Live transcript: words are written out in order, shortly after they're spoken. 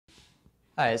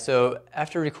Hi, so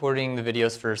after recording the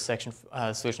videos for solution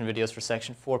videos for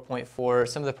section 4.4,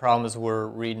 some of the problems were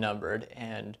renumbered,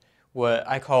 and what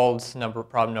I called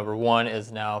problem number 1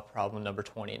 is now problem number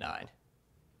 29.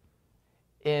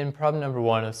 In problem number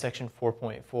 1 of section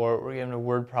 4.4, we're given a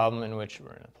word problem in which we're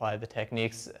going to apply the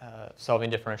techniques of solving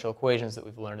differential equations that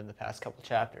we've learned in the past couple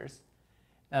chapters.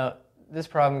 Now, this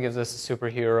problem gives us a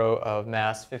superhero of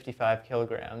mass 55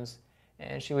 kilograms,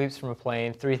 and she leaps from a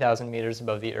plane 3,000 meters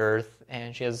above the Earth,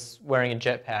 and she is wearing a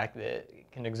jetpack that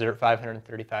can exert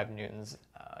 535 newtons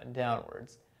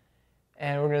downwards.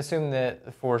 And we're going to assume that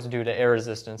the force due to air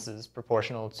resistance is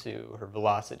proportional to her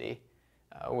velocity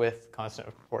with constant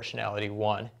of proportionality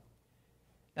 1.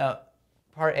 Now,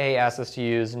 part A asks us to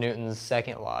use Newton's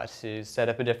second law to set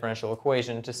up a differential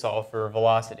equation to solve for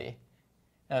velocity.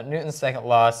 Now, Newton's second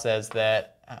law says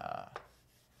that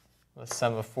the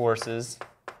sum of forces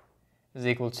is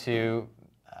equal to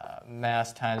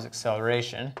mass times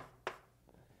acceleration.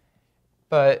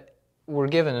 But we're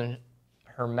given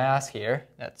her mass here,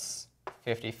 that's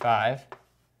 55,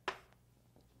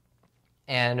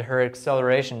 and her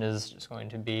acceleration is just going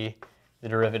to be the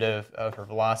derivative of her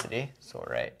velocity. So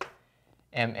we'll write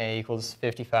ma equals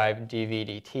 55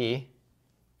 dv dt.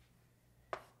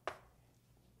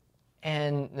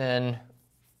 And then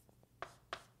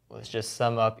let's just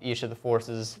sum up each of the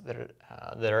forces that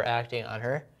are acting on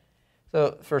her.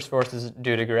 So the first force is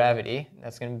due to gravity.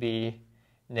 That's going to be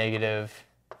negative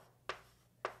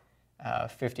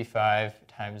 55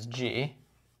 times g,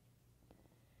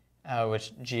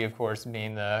 which g, of course,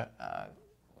 being the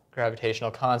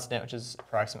gravitational constant, which is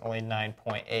approximately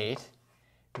 9.8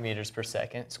 meters per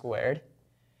second squared.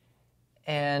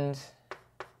 And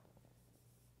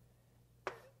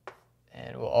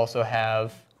we'll also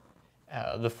have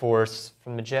the force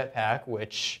from the jetpack,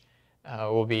 which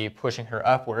will be pushing her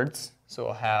upwards. So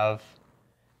we'll have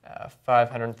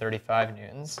 535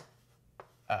 newtons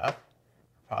up,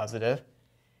 positive.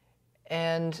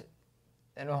 And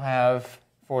then we'll have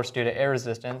force due to air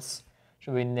resistance, which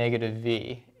will be negative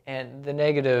v. And the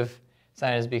negative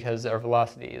sign is because our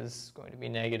velocity is going to be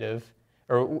negative,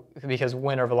 or because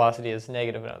when our velocity is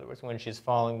negative, in other words, when she's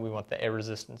falling, we want the air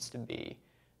resistance to be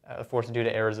the force due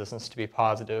to air resistance to be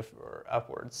positive or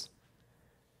upwards.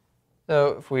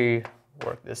 So if we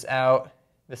work this out,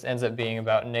 this ends up being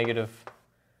about negative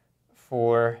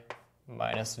 4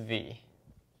 minus v.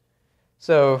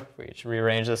 So if we just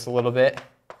rearrange this a little bit,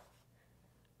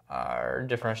 our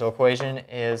differential equation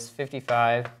is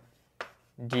 55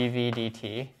 dv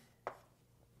dt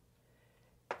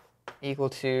equal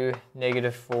to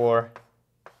negative 4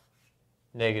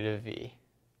 negative v.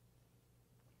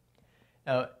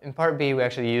 Now, in part B, we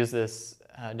actually use this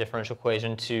differential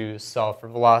equation to solve for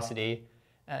velocity,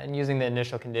 and using the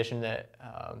initial condition that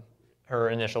her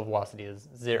initial velocity is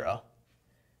 0.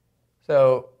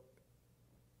 So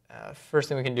first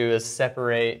thing we can do is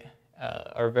separate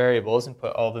our variables and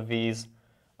put all the v's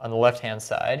on the left-hand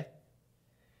side.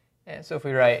 And so if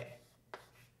we write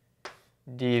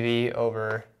dv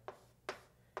over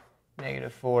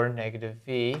negative 4 negative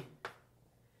v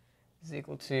is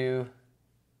equal to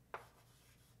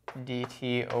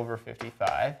dt over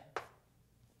 55.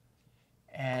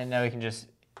 And now we can just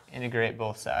integrate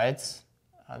both sides.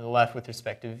 On the left with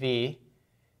respect to v,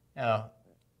 now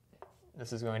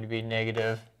this is going to be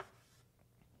negative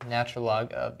natural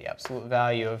log of the absolute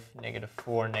value of negative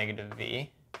 4 negative v.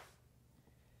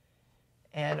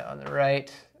 And on the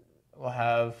right, we'll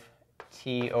have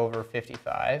t over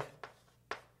 55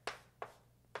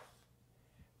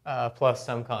 plus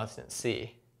some constant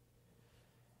c.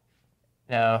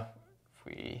 Now, if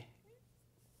we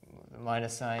move the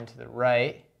minus sign to the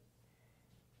right,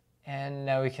 and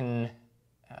now we can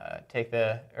take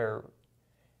the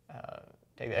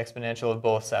exponential of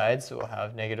both sides. So we'll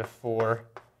have negative 4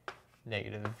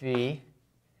 negative v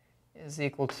is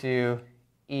equal to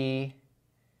e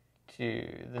to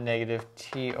the negative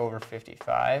t over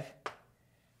 55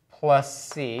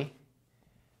 plus c.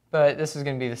 But this is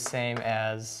going to be the same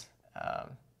as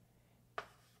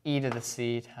e to the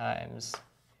c times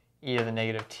e to the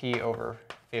negative t over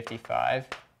 55.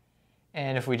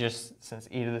 And if we just, since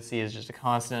e to the c is just a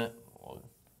constant, we'll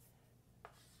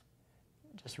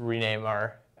just rename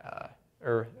our,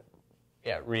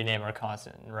 rename our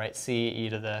constant and write c e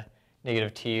to the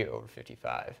negative t over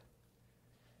 55.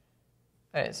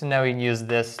 All right, so now we can use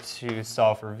this to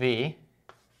solve for v.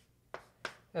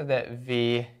 So that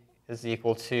v is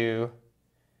equal to,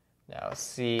 now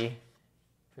c,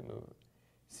 if we move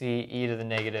c e to the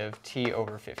negative t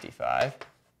over 55.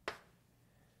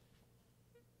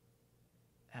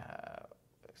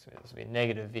 So this will be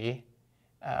negative v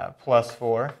plus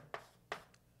 4.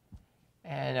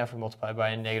 And now if we multiply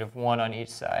by a -1 on each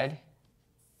side,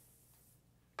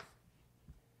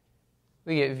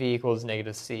 we get v equals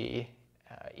 -c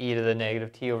e to the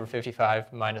negative t over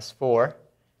 55 minus 4.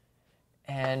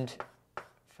 And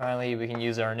finally, we can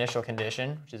use our initial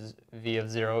condition, which is v of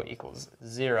 0 equals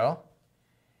 0,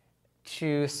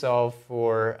 to solve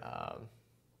for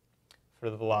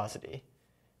the velocity.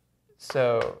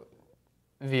 So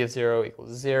v of 0 equals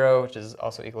 0, which is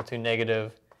also equal to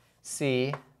negative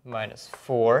c minus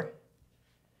 4.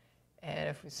 And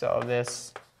if we solve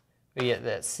this, we get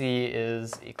that c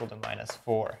is equal to minus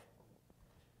 4.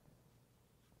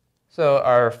 So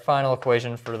our final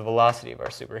equation for the velocity of our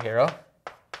superhero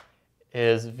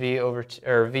is v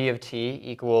of t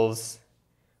equals,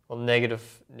 well, negative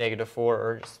 4,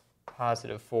 or just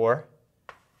positive 4,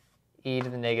 e to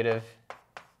the negative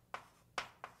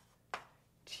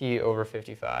t over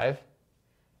 55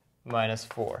 minus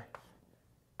 4.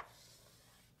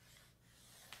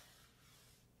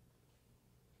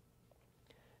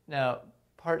 Now,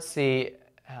 part C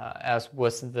asks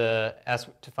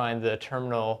to find the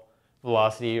terminal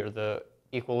velocity or the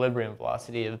equilibrium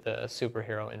velocity of the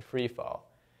superhero in free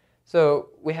fall. So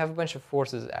we have a bunch of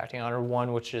forces acting on her,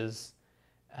 one which is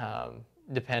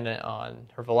dependent on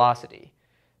her velocity.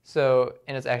 So,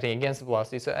 and it's acting against the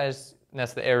velocity, and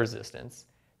that's the air resistance.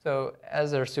 So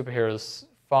as our superhero is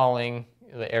falling,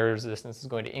 the air resistance is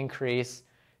going to increase.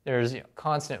 There's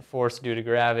constant force due to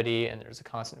gravity, and there's a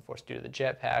constant force due to the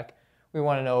jetpack. We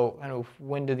want to know kind of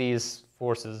when do these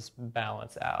forces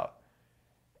balance out.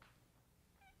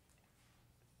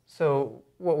 So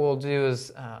what we'll do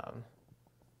is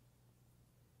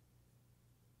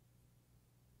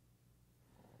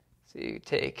we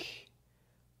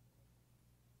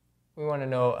want to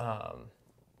know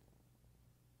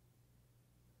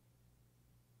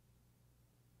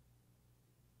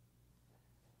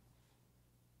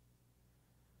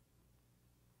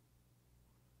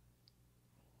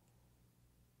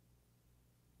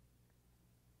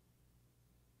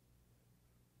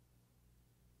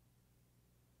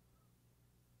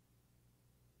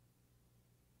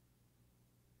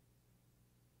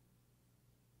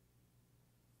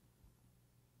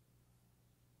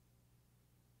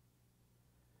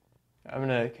I'm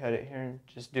going to cut it here and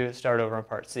just start over on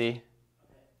part C. Do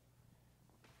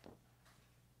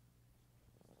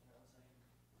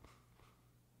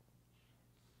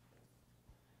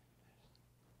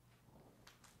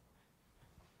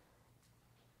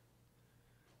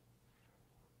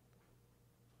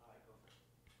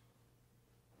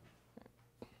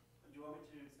you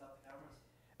want me to stop the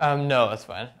cameras? No, that's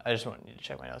fine. I just want you to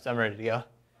check my notes. I'm ready to go.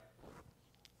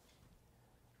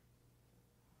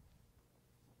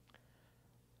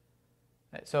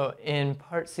 So in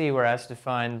part C, we're asked to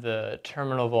find the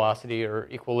terminal velocity or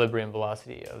equilibrium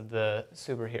velocity of the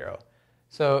superhero.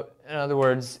 So in other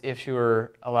words, if she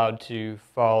were allowed to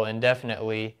fall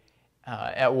indefinitely,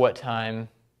 at what time,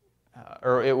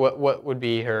 what would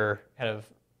be her kind of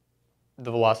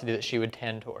the velocity that she would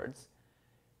tend towards?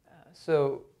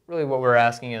 So really what we're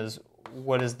asking is,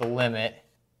 what is the limit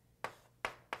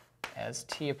as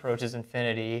t approaches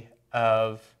infinity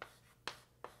of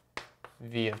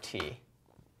v of t?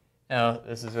 Now,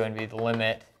 this is going to be the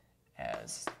limit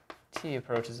as t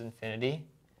approaches infinity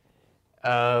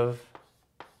of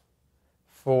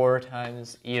 4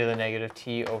 times e to the negative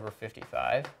t over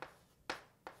 55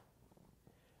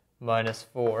 minus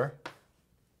 4.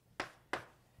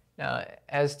 Now,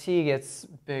 as t gets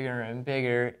bigger and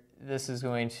bigger, this is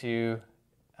going to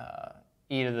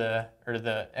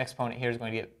the exponent here is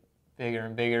going to get bigger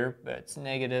and bigger, but it's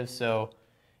negative, so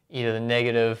e to the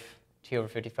negative t over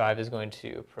 55 is going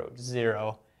to approach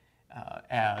 0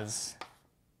 as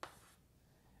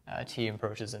t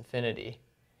approaches infinity.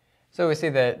 So we see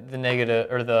that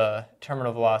the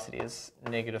terminal velocity is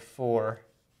 -4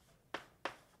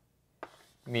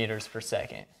 meters per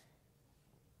second.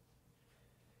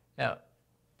 Now,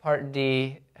 part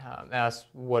D asks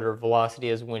what her velocity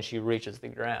is when she reaches the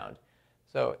ground.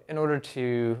 So in order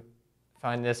to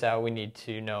find this out, we need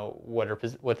to know what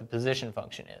the position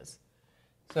function is.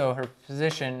 So her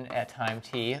position at time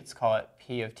t, let's call it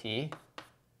p of t,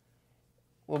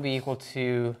 will be equal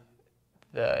to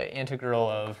the integral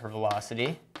of her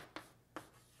velocity.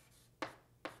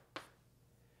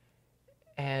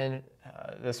 And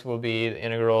this will be the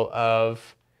integral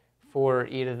of 4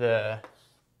 e to the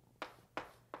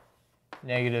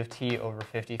negative t over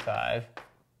 55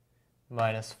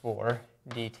 minus 4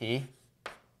 dt.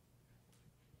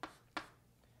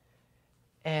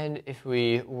 And if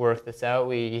we work this out,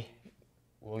 we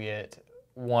will get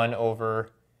 1 over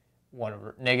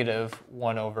negative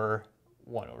 1 over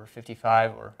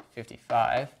 55, or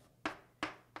 55.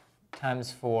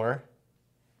 times 4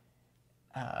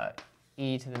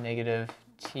 e to the negative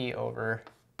t over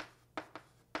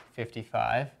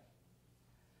 55,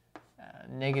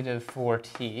 negative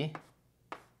 4t,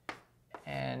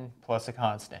 and plus a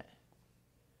constant.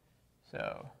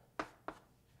 So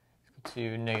equal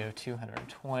to negative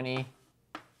 220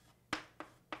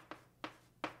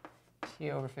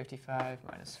 t over 55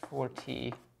 minus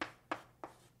 4t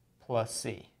plus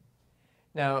c.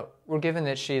 Now, we're given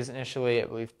that she is initially, I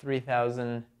believe,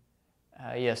 3,000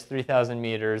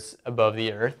 meters above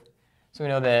the Earth. So we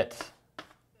know that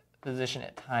position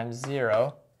at time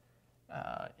 0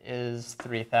 is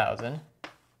 3,000.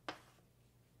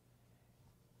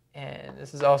 And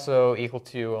this is also equal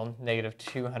to negative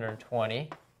 220.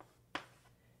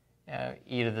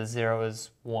 E to the 0 is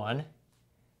 1.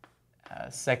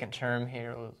 Second term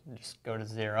here will just go to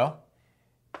 0.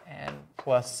 And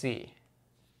plus c.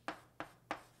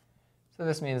 So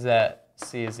this means that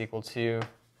c is equal to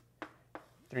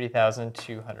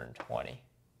 3,220.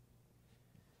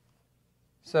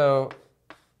 So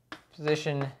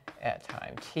position at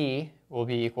time t will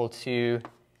be equal to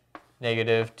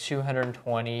negative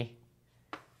 220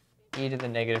 e to the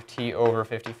negative t over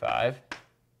 55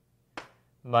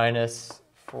 minus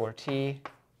 4t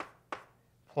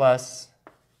plus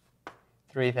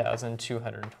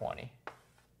 3,220.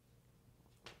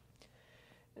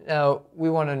 Now,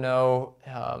 we want to know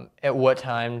at what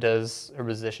time does her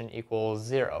position equal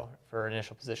 0 for her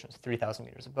initial position. It's 3,000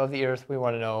 meters above the Earth. We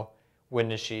want to know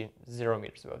when is she 0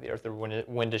 meters above the Earth, or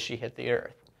when does she hit the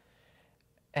Earth.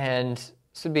 And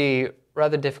this would be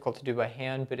rather difficult to do by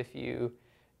hand, but if you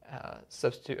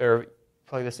substitute or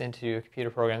plug this into a computer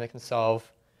program that can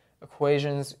solve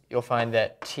equations, you'll find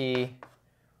that t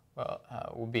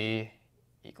will be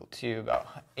equal to about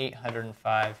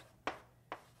 805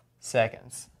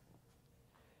 seconds.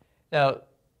 Now,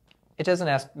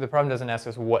 the problem doesn't ask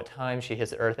us what time she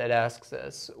hits the Earth. It asks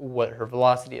us what her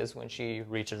velocity is when she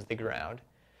reaches the ground.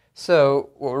 So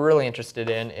what we're really interested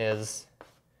in is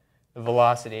the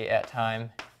velocity at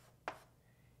time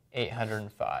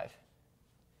 805.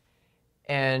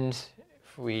 And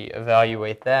if we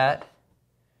evaluate that,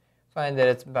 find that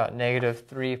it's about negative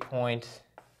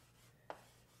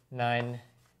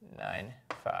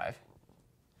 3.995,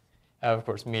 of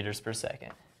course, meters per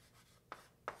second.